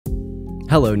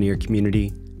Hello Near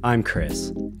community, I'm Chris,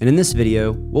 and in this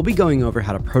video, we'll be going over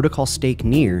how to protocol stake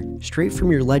Near straight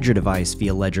from your Ledger device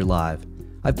via Ledger Live.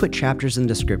 I've put chapters in the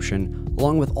description,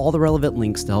 along with all the relevant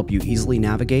links to help you easily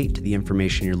navigate to the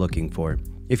information you're looking for.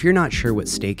 If you're not sure what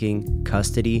staking,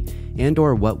 custody,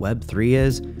 and/or what Web3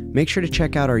 is, make sure to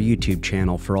check out our YouTube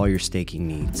channel for all your staking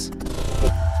needs.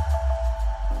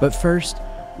 But first,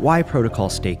 why protocol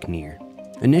stake Near?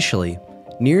 Initially,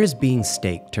 Near is being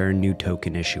staked to earn new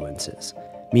token issuances,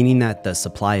 meaning that the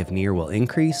supply of Near will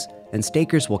increase and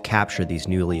stakers will capture these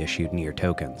newly issued Near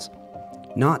tokens.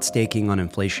 Not staking on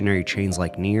inflationary chains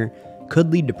like Near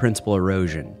could lead to principal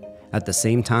erosion. At the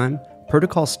same time,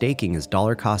 protocol staking is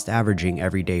dollar cost averaging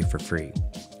every day for free.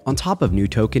 On top of new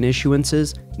token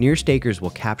issuances, Near stakers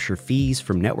will capture fees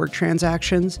from network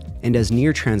transactions, and as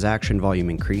Near transaction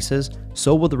volume increases,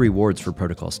 so will the rewards for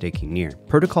protocol staking Near.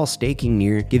 Protocol staking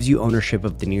Near gives you ownership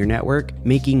of the Near network,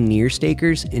 making Near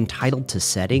stakers entitled to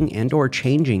setting and/or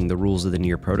changing the rules of the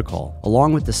Near protocol,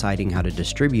 along with deciding how to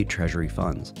distribute treasury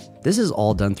funds. This is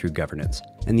all done through governance,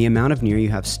 and the amount of Near you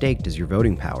have staked is your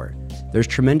voting power. There's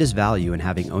tremendous value in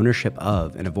having ownership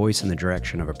of and a voice in the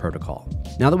direction of a protocol.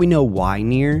 Now that we know why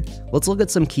Near, let's look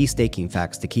at some key staking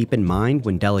facts to keep in mind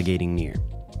when delegating Near.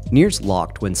 Near's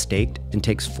locked when staked and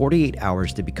takes 48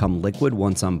 hours to become liquid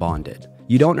once unbonded.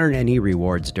 You don't earn any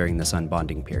rewards during this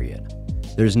unbonding period.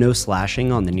 There's no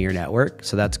slashing on the Near network,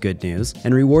 so that's good news,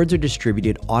 and rewards are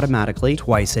distributed automatically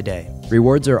twice a day.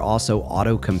 Rewards are also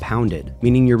auto-compounded,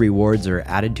 meaning your rewards are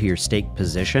added to your stake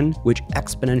position, which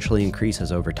exponentially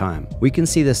increases over time. We can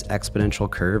see this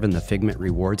exponential curve in the Figment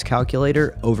rewards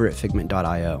calculator over at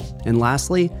Figment.io. And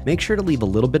lastly, make sure to leave a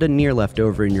little bit of Near left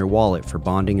over in your wallet for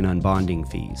bonding and unbonding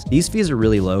fees. These fees are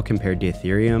really low compared to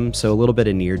Ethereum, so a little bit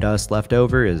of Near dust left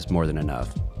over is more than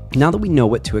enough. Now that we know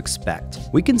what to expect,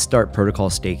 we can start protocol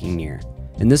staking Near.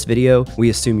 In this video, we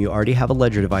assume you already have a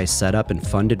Ledger device set up and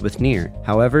funded with Near.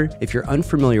 However, if you're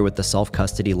unfamiliar with the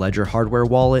self-custody Ledger hardware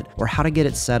wallet or how to get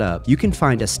it set up, you can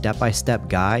find a step-by-step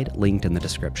guide linked in the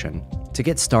description. To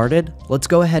get started, let's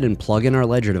go ahead and plug in our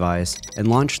Ledger device and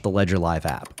launch the Ledger Live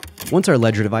app. Once our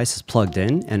Ledger device is plugged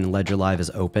in and Ledger Live is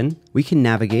open, we can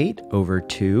navigate over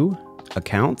to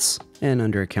Accounts, and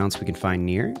under Accounts we can find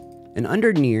Near, and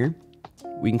under Near,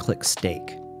 we can click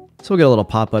Stake. So we'll get a little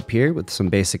pop-up here with some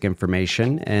basic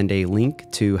information and a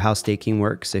link to how staking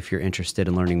works if you're interested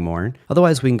in learning more.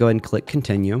 Otherwise, we can go ahead and click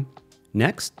Continue.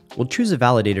 Next, we'll choose a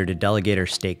validator to delegate our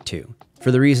stake to. For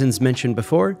the reasons mentioned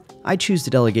before, I choose to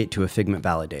delegate to a Figment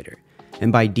validator.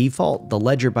 And by default, the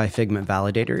Ledger by Figment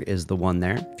validator is the one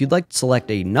there. If you'd like to select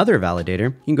another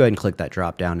validator, you can go ahead and click that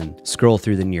drop down and scroll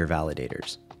through the Near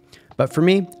validators. But for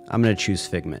me, I'm going to choose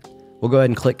Figment. We'll go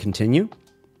ahead and click Continue.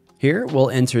 Here, we'll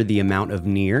enter the amount of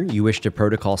Near you wish to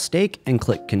protocol stake and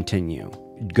click Continue.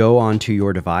 Go onto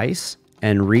your device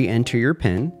and re-enter your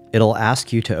PIN. It'll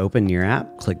ask you to open Near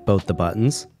app, click both the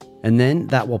buttons, and then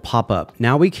that will pop up.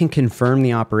 Now we can confirm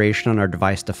the operation on our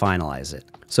device to finalize it.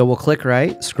 So we'll click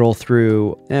right, scroll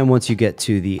through, and once you get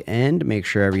to the end, make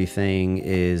sure everything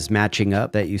is matching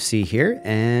up that you see here,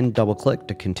 and double click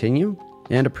to continue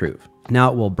and approve.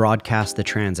 Now it will broadcast the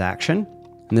transaction,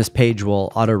 and this page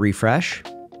will auto refresh.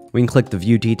 We can click the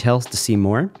view details to see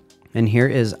more, and here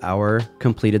is our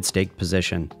completed stake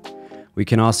position. We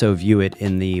can also view it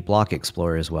in the block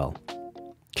explorer as well.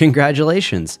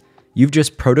 Congratulations! You've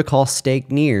just protocol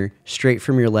staked Near straight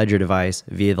from your Ledger device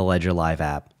via the Ledger Live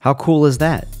app. How cool is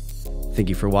that? Thank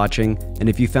you for watching, and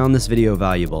if you found this video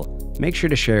valuable, make sure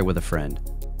to share it with a friend.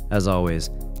 As always,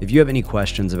 if you have any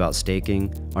questions about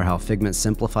staking or how Figment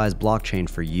simplifies blockchain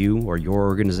for you or your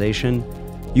organization,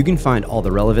 you can find all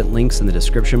the relevant links in the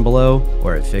description below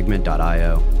or at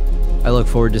Figment.io. I look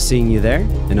forward to seeing you there,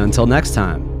 and until next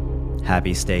time,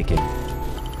 happy staking.